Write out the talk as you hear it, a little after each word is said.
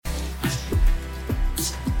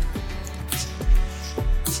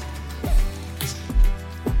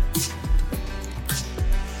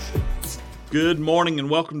Good morning and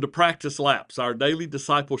welcome to Practice Laps, our daily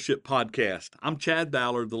discipleship podcast. I'm Chad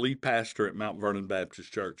Ballard, the lead pastor at Mount Vernon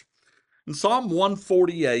Baptist Church. In Psalm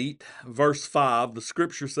 148, verse 5, the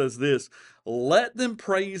scripture says this: "Let them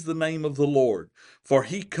praise the name of the Lord, for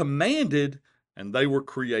he commanded and they were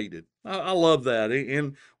created." I love that.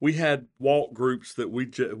 And we had walk groups that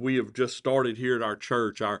we have just started here at our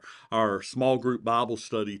church, our small group Bible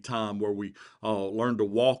study time where we learn to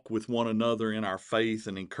walk with one another in our faith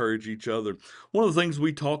and encourage each other. One of the things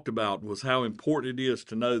we talked about was how important it is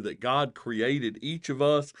to know that God created each of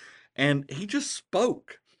us and he just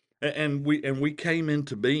spoke and we came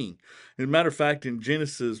into being. As a matter of fact, in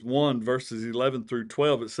Genesis 1 verses 11 through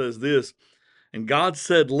 12, it says this: "And God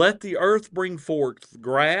said, let the earth bring forth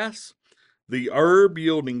grass, the herb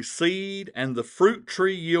yielding seed, and the fruit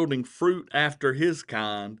tree yielding fruit after his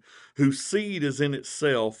kind, whose seed is in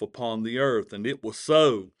itself upon the earth. And it was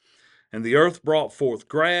so. And the earth brought forth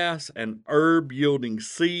grass, and herb yielding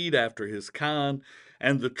seed after his kind,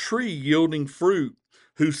 and the tree yielding fruit,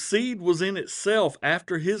 whose seed was in itself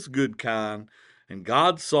after his good kind. And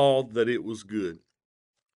God saw that it was good."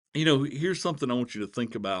 You know, here's something I want you to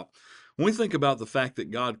think about. When we think about the fact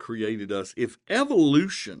that God created us, if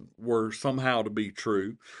evolution were somehow to be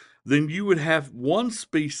true, then you would have one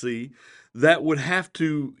species that would have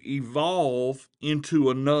to evolve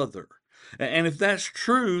into another. And if that's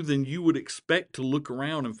true, then you would expect to look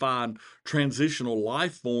around and find transitional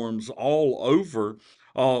life forms all over,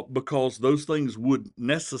 because those things would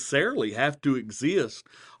necessarily have to exist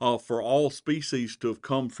for all species to have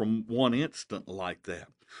come from one instant like that.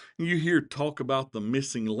 You hear talk about the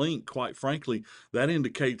missing link. Quite frankly, that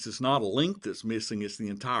indicates it's not a link that's missing, it's the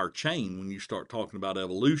entire chain when you start talking about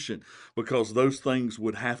evolution, because those things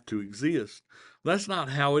would have to exist. That's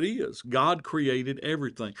not how it is. God created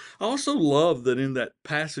everything. I also love that in that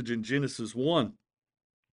passage in Genesis 1,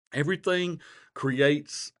 everything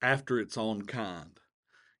creates after its own kind.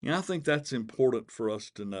 You know, I think that's important for us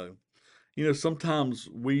to know. You know, sometimes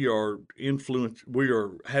we are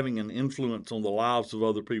having an influence on the lives of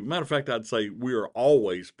other people. Matter of fact, I'd say we are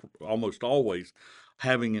always, almost always,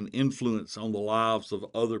 having an influence on the lives of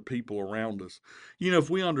other people around us. You know, if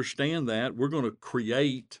we understand that, we're going to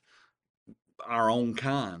create our own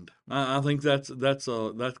kind. I think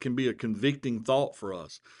that can be a convicting thought for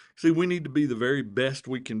us. See, we need to be the very best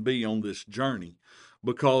we can be on this journey,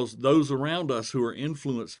 because those around us who are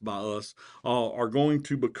influenced by us are going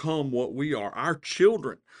to become what we are. Our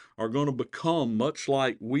children are going to become much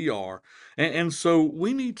like we are. And so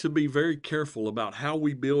we need to be very careful about how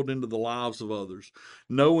we build into the lives of others,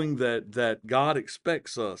 knowing that God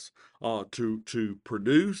expects us to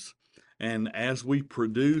produce, and as we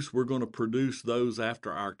produce, we're going to produce those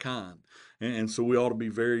after our kind. And so we ought to be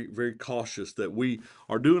very, very cautious that we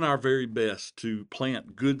are doing our very best to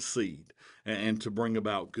plant good seed and to bring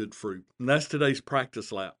about good fruit. And that's today's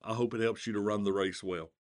practice lap. I hope it helps you to run the race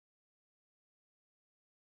well.